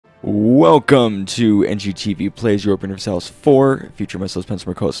Welcome to NGTV Plays Europa Universalis 4, featuring myself, Spencer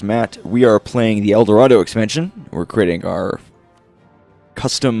Marcos, Matt. We are playing the Dorado Expansion. We're creating our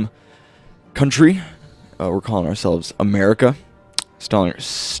custom country. We're calling ourselves America.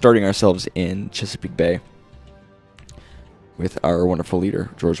 Starting ourselves in Chesapeake Bay with our wonderful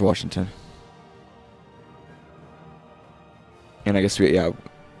leader, George Washington. And I guess we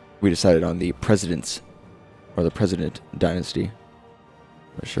decided on the president dynasty.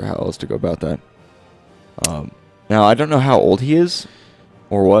 Not sure how else to go about that. Now, I don't know how old he is,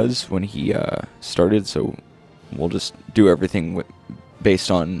 or was, when he started, so we'll just do everything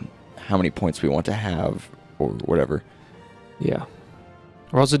based on how many points we want to have, or whatever. Yeah.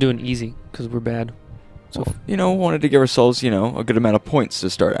 We're also doing easy, because we're bad. So, well, wanted to give ourselves, a good amount of points to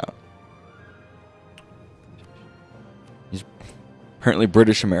start out. He's apparently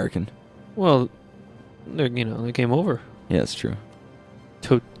British-American. Well, they came over. Yeah, that's true.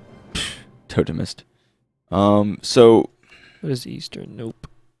 Totemist. So... What is Eastern? Nope.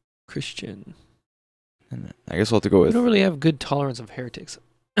 Christian. And I guess we'll have to go with... We don't really have good tolerance of heretics.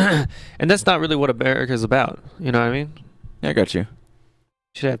 And that's not really what America is about. You know what I mean? Yeah, I got you.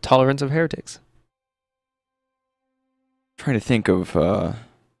 Should have tolerance of heretics. Trying to think of...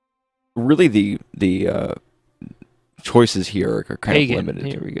 really the choices here are kind Pagan. of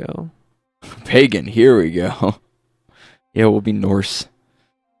limited. Here we go. Pagan. Here we go. Yeah, we'll be Norse.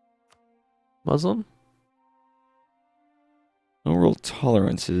 Muslim? No real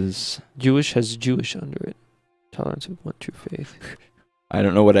tolerances. Jewish has Jewish under it. Tolerance of one true faith. I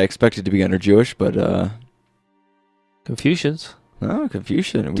don't know what I expected to be under Jewish, but Confucians. Oh,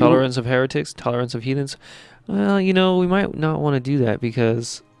 Confucian. Tolerance of heretics, tolerance of heathens. Well, we might not want to do that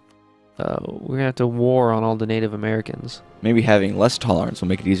because we're going to have to war on all the Native Americans. Maybe having less tolerance will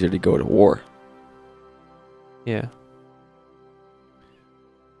make it easier to go to war. Yeah.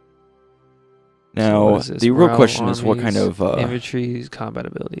 Now, so the real question is what kind of... infantry's combat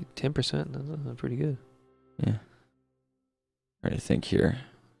ability. 10%. That's pretty good. Yeah. Trying to think here.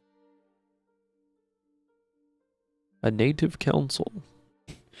 A native council.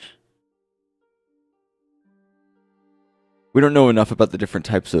 We don't know enough about the different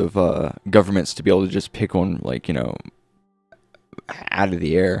types of governments to be able to just pick one, out of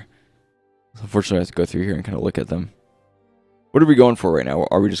the air. So unfortunately, I have to go through here and kind of look at them. What are we going for right now?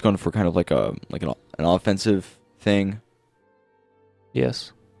 Are we just going for kind of like an offensive thing?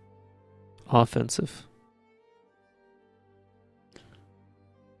 Yes. Offensive.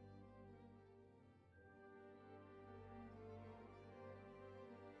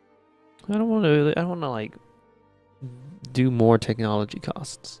 I don't want to do more technology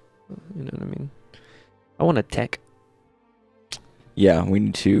costs. You know what I mean? I want a tech. Yeah, we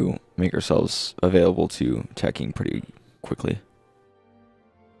need to make ourselves available to teching pretty quickly.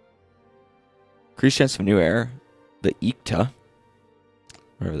 Increased chance of new heir. The Ikta.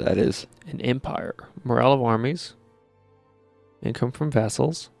 Whatever that is. An empire. Morale of armies. Income from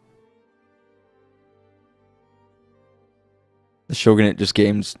vassals. The shogunate just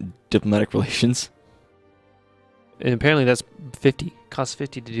gains diplomatic relations. And apparently that's 50. Costs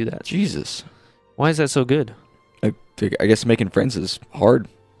 50 to do that. Jesus. Why is that so good? I guess making friends is hard.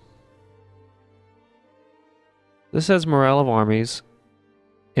 This says morale of armies.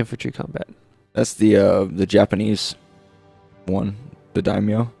 Infantry combat. That's the Japanese one. The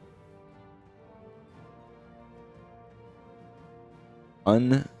daimyo.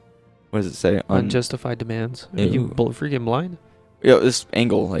 What does it say? Unjustified demands. Are you freaking blind? Yeah, this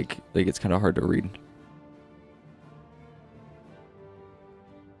angle, it's kind of hard to read.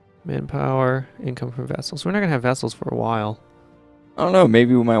 Manpower, income from vassals. We're not going to have vassals for a while. I don't know.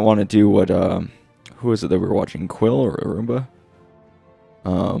 Maybe we might want to do what, who is it that we were watching? Quill or Arumba?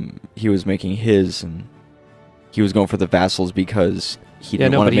 He was making his, and he was going for the vassals because he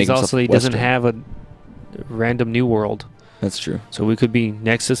didn't want to make himself he doesn't have a random new world. That's true. So we could be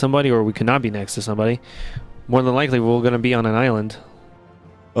next to somebody, or we could not be next to somebody. More than likely, we're going to be on an island.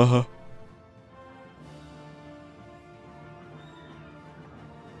 Uh-huh.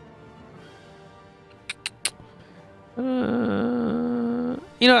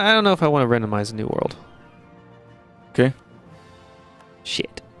 I don't know if I want to randomize a new world. Okay.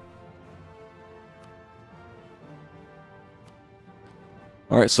 Shit.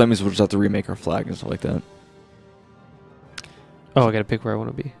 Alright, so that means we'll just have to remake our flag and stuff like that. Oh, I gotta pick where I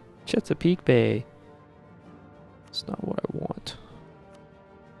want to be. Chesapeake Bay. It's not what I want.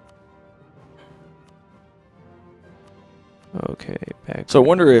 Okay, back. So I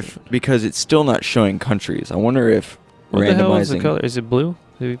wonder if, because it's still not showing countries, I wonder if what the hell is the randomizing... color? Is it blue?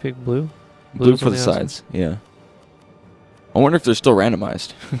 Did we pick blue? Blue for the sides, yeah. I wonder if they're still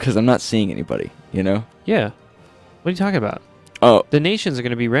randomized because I'm not seeing anybody. You know? Yeah. What are you talking about? Oh, The nations are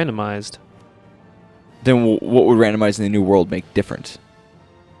going to be randomized. then what would randomizing the new world make different?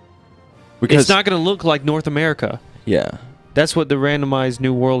 Because It's not going to look like North America. yeah. That's what the randomized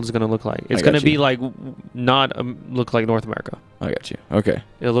new world is going to look like. It's I going got to be you. like not look like North America. I got you. Okay.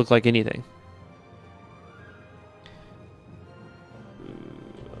 It'll look like anything.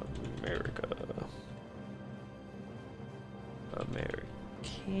 America. American.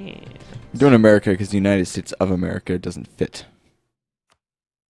 I'm doing America because the United States of America doesn't fit.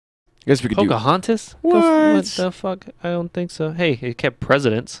 I guess we could Pocahontas? What? What the fuck? I don't think so. Hey, it kept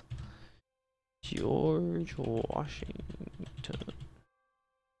presidents. George Washington.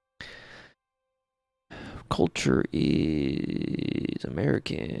 Culture is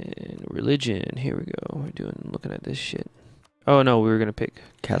American. Religion. Here we go. We're looking at this shit. Oh no, we were gonna pick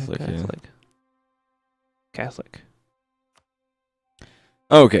Catholic. Catholic. Catholic.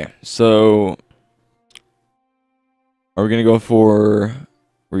 Okay, so are we gonna go for?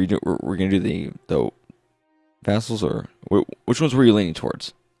 We're gonna do the vassals, or which ones were you leaning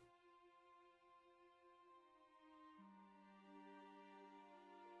towards?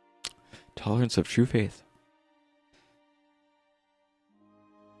 Tolerance of true faith.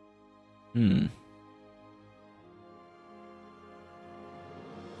 That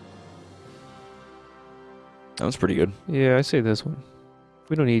was pretty good. Yeah, I say this one.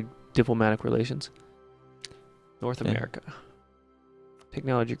 We don't need diplomatic relations. North Yeah. America.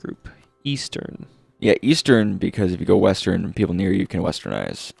 Technology group. Eastern. Yeah, Eastern, because if you go Western, people near you can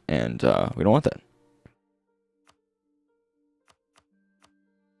Westernize, and we don't want that.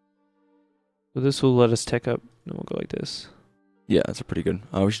 So this will let us tech up. And we'll go like this. Yeah, that's a pretty good.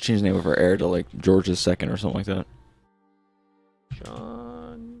 We should change the name of our heir to like George II or something like that.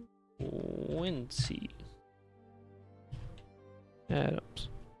 John Quincy Adams.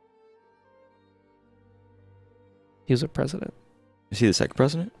 He was a president. Is he the second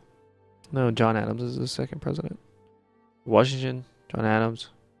president? No, John Adams is the second president. Washington, John Adams.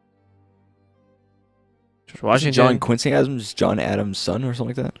 George Washington. Isn't John Quincy Adams, John Adams' son, or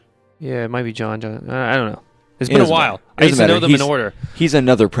something like that. Yeah, it might be John. I don't know. It's It been a doesn't while. matter. I used to know Doesn't them in matter. order. He's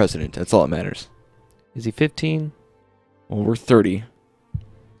another president. That's all that matters. Is he 15? Well, we're 30.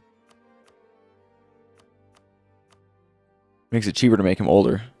 Makes it cheaper to make him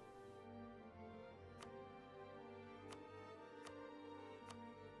older.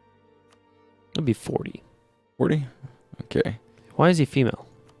 It'll be 40. 40? Okay. Why is he female?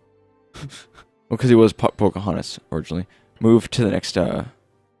 Well, because he was Pocahontas originally. Move to the next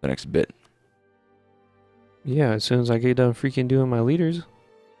bit. Yeah, as soon as I get done freaking doing my leaders.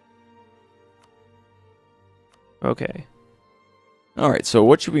 Okay. All right. So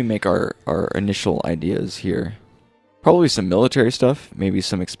what should we make our initial ideas here? Probably some military stuff. Maybe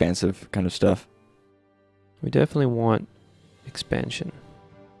some expansive kind of stuff. We definitely want expansion.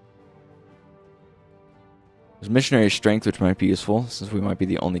 There's missionary strength, which might be useful, since we might be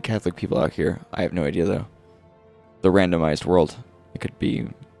the only Catholic people out here. I have no idea, though. The randomized world. It could be...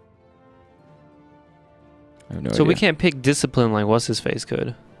 I have no idea. So we can't pick discipline like what's-his-face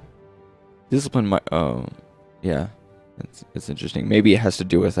could. Discipline might... Oh, yeah. It's interesting. Maybe it has to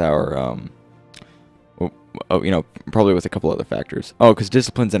do with our... probably with a couple other factors. Oh, because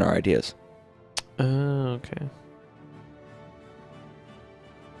discipline's in our ideas. Okay.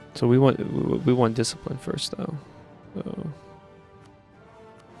 So we want discipline first, though. So.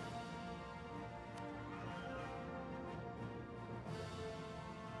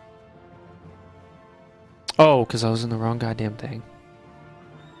 Oh, because I was in the wrong goddamn thing.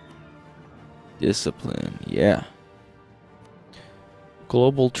 Discipline, yeah.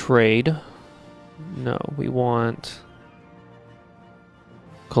 Global trade. No, we want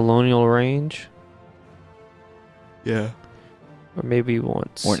colonial range. Yeah. Or maybe we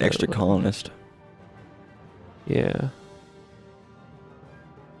want... Or an extra colonist. Yeah.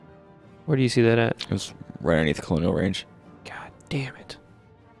 Where do you see that at? It was right underneath the colonial range. God damn it.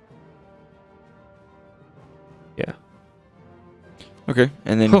 Yeah. Okay,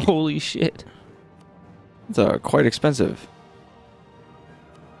 and then Holy shit. it's quite expensive.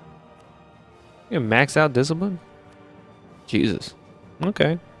 You max out discipline? Jesus.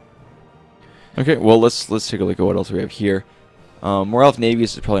 Okay. Okay, well let's take a look at what else we have here. Morale of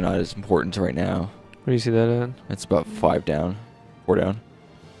navies is probably not as important right now. Where do you see that at? It's about 4 down. We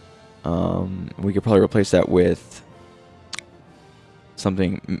could probably replace that with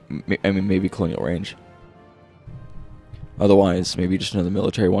something. Maybe colonial range. Otherwise, maybe just another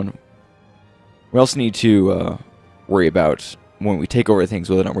military one. We also need to worry about when we take over things,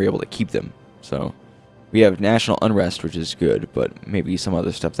 whether or not we're able to keep them. So, We have national unrest, which is good, but maybe some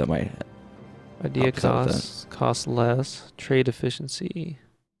other stuff that might. Idea Helps out with costs less. Trade efficiency.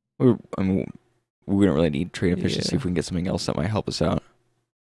 I mean, we don't really need trade efficiency Yeah. if we can get something else that might help us out.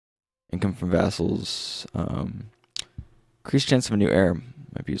 Income from vassals. Increased chance of a new heir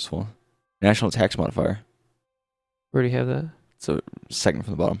might be useful. National tax modifier. We already have that. So second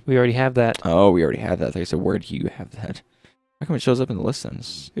from the bottom. We already have that. Oh, we already have that. I said, where do you have that? How come it shows up in the list then?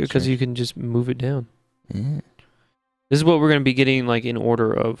 Because you can just move it down. Yeah. This is what we're going to be getting like in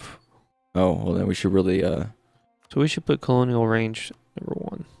order of. Oh, well then we should really So we should put colonial range number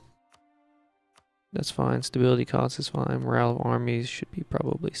 1. That's fine. Stability cost is fine. Morale of armies should be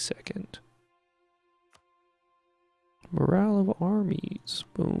probably second. Morale of armies.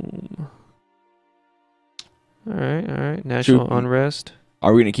 Boom. All right. National unrest.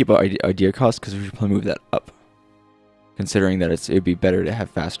 Are we gonna keep our idea cost? Because we should probably move that up. Considering that it'd be better to have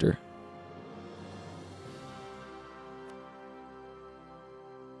faster.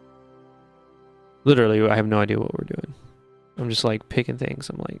 Literally, I have no idea what we're doing. I'm just like picking things.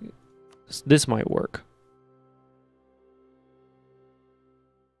 I'm like, this might work.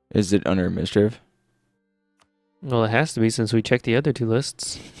 Is it under administrative? Well, it has to be since we checked the other 2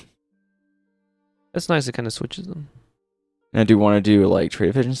 lists. That's nice. It kind of switches them. Now, do you want to do like trade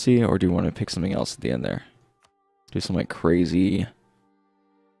efficiency, or do you want to pick something else at the end there? Do some like crazy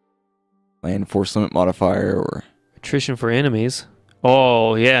land force limit modifier, or Attrition for enemies.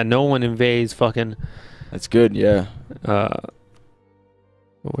 Oh yeah, no one invades fucking. that's good. Yeah.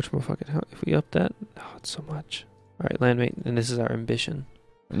 Whatchamacallit, if we up that, oh, it's so much. All right, land mate, and this is our ambition.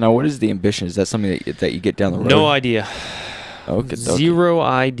 Now, what is the ambition? Is that something that you get down the road? No idea. Okay. Zero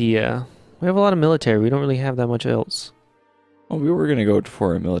idea. We have a lot of military. We don't really have that much else. Well, we were gonna go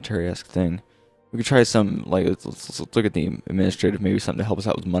for a military-esque thing. We could try some like let's look at the administrative, maybe something to help us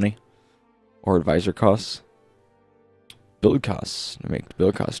out with money, or advisor costs, build costs to make the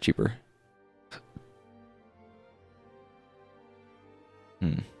build costs cheaper.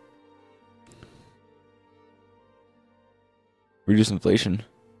 Reduce inflation.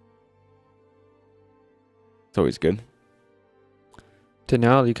 It's always good.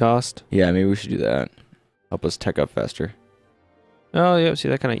 Tonality cost. Yeah, maybe we should do that. Help us tech up faster. Oh, yeah. See,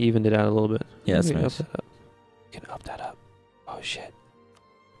 that kind of evened it out a little bit. Yeah, that's We can nice. Up that up. We can up that up. Oh, shit.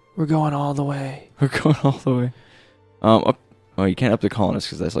 We're going all the way. We're going all the way. Up. Oh, you can't up the colonists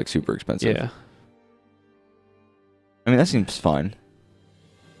because that's like super expensive. Yeah. I mean, that seems fine.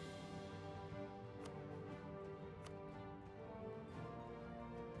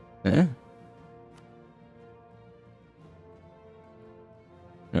 Yeah.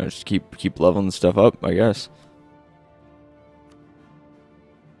 No, just keep leveling stuff up, I guess.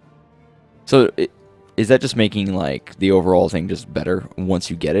 So, is that just making like the overall thing just better once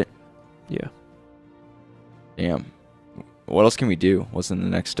you get it? Yeah. Damn. What else can we do? What's in the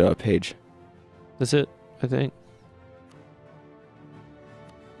next page? That's it, I think.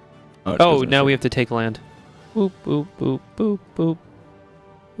 It's Oh, business. now we have to take land. Boop, boop, boop, boop, boop.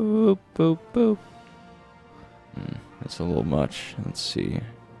 Boop, boop, boop. That's a little much. Let's see.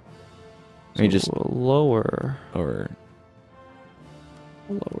 So Maybe just lower. or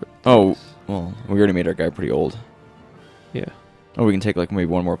Lower. oh, well, we already made our guy pretty old. Yeah. Oh, we can take like maybe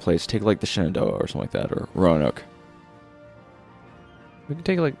one more place. Take like the Shenandoah or something like that, or Roanoke. We can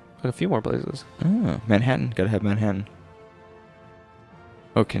take like a few more places. Oh, Manhattan. Gotta have Manhattan.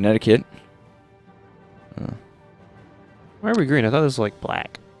 Oh, Connecticut. Why are we green? I thought this was like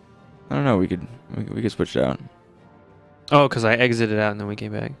black. I don't know. We could switch it out. Oh, because I exited out and then we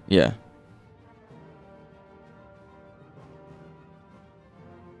came back. Yeah.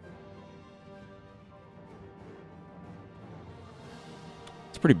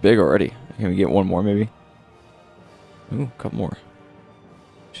 It's pretty big already. Can we get one more maybe? Ooh, a couple more.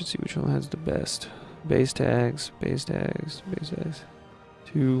 Should see which one has the best. Base tags, base tags, base tags.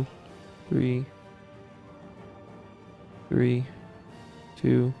 2, 3, 3,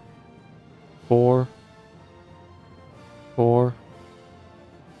 2, 4, 4,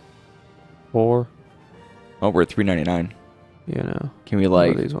 4. Oh, we're at 399. Yeah, no. Can we What are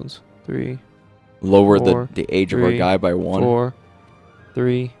like these ones? 3, lower 4, the age of our 3, guy by 1? 4,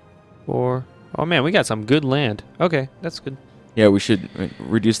 3, 4. Oh man, we got some good land. Okay, that's good. Yeah, we should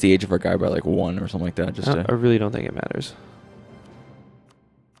reduce the age of our guy by like 1 or something like that. Just I to, really don't think it matters.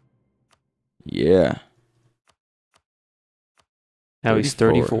 yeah. Now he's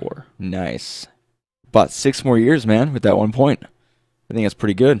 34. Nice. Bought 6 more years, man, with that 1 point. I think that's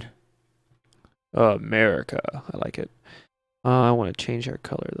pretty good. America. I like it. I want to change our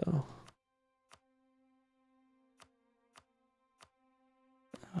color though.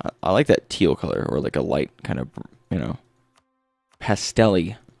 I like that teal color, or like a light kind of, you know,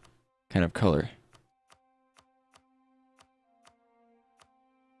 pastel-y kind of color.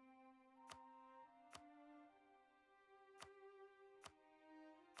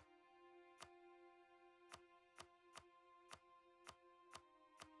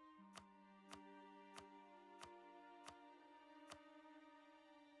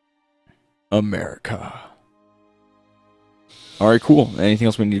 America. All right, cool. Anything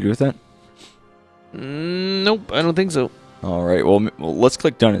else we need to do with that? Nope, I don't think so. All right. Well, let's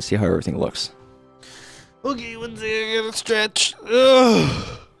click done and see how everything looks. Okay, one second, I gotta stretch.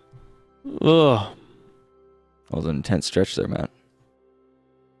 Ugh. Ugh. That was an intense stretch there, Matt.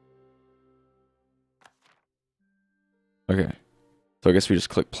 Okay. So I guess we just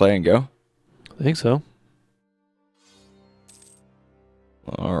click play and go. I think so.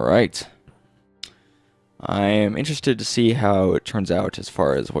 All right. I am interested to see how it turns out as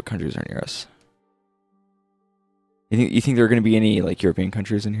far as what countries are near us. You think there are going to be any like European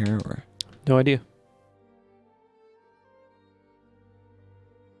countries in here, or? No idea.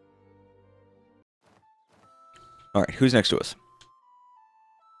 All right, who's next to us?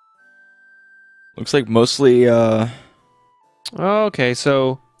 Looks like mostly. Okay,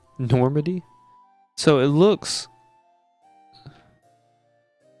 so Normandy. So it looks.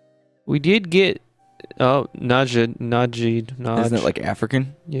 We did get. Oh, Najd. Isn't it like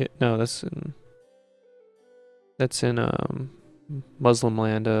African? Yeah, no, that's in Muslim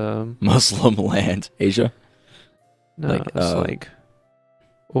land. Muslim land, Asia. No, like, it's like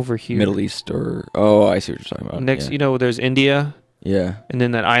over here. Middle East, or I see what you're talking about. Next, yeah. you know, there's India, Yeah. and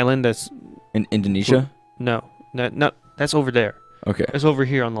then that island that's In Indonesia. no, that's over there. Okay, That's over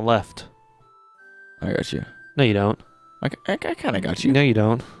here on the left. I got you. No, you don't. I kind of got you. No, you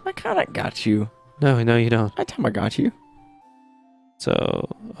don't. I kind of got you. No, you don't. I time I got you. So,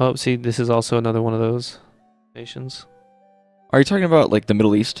 oh, see, this is also another one of those nations. Are you talking about like the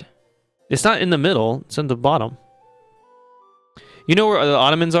Middle East? It's not in the middle. It's in the bottom. You know where the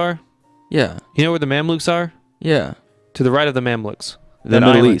Ottomans are? Yeah. You know where the Mamluks are? Yeah. To the right of the Mamluks. The That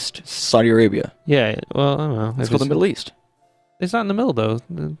Middle island. East, Saudi Arabia. Yeah, well, I don't know. It's called the Middle East. It's not in the middle, though.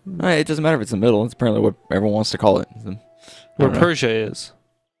 It doesn't matter if it's in the middle. It's apparently what everyone wants to call it. I Where don't know. Persia is.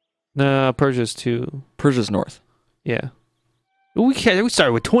 No, Persia's too. Persia's north. Yeah. We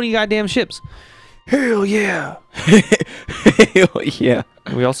started with 20 goddamn ships. Hell yeah. Hell yeah.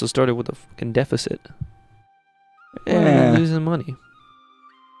 We also started with a fucking deficit. Yeah. We're losing money.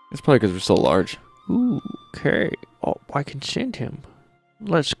 It's probably because we're so large. Ooh, okay. Oh, I can send him.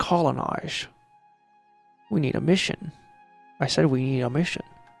 Let's colonize. We need a mission. I said we need a mission.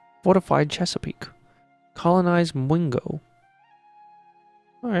 Fortified Chesapeake. Colonize Mwingo.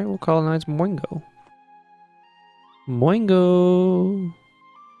 Alright, we'll colonize Mwingo. Mwingo.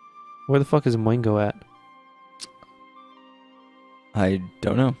 Where the fuck is Mwingo at? I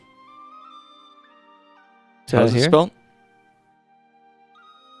don't know. Is that How's it here? spelled?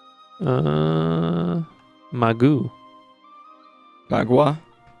 Magoo. Magua?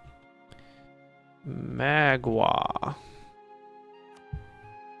 Magua.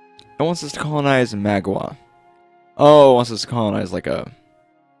 It wants us to colonize Magua. Oh, it wants us to colonize like one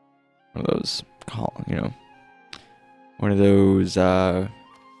of those, one of those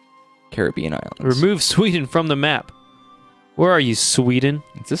Caribbean islands. Remove Sweden from the map. Where are you, Sweden?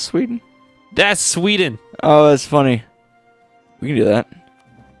 Is this Sweden? That's Sweden. Oh, that's funny. We can do that.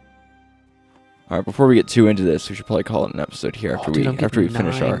 All right, before we get too into this, we should probably call it an episode here after we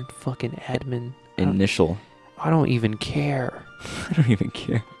finish our fucking admin. initial. I don't even care. I don't even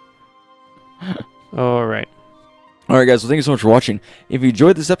care. All right. All right, guys. Well, thank you so much for watching. If you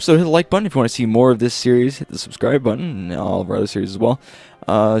enjoyed this episode, hit the like button. If you want to see more of this series, hit the subscribe button and all of our other series as well.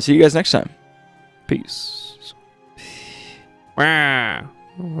 See you guys next time. Peace. I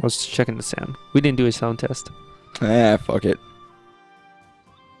was checking the sound. We didn't do a sound test. Fuck it.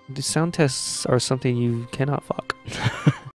 The sound tests are something you cannot fuck.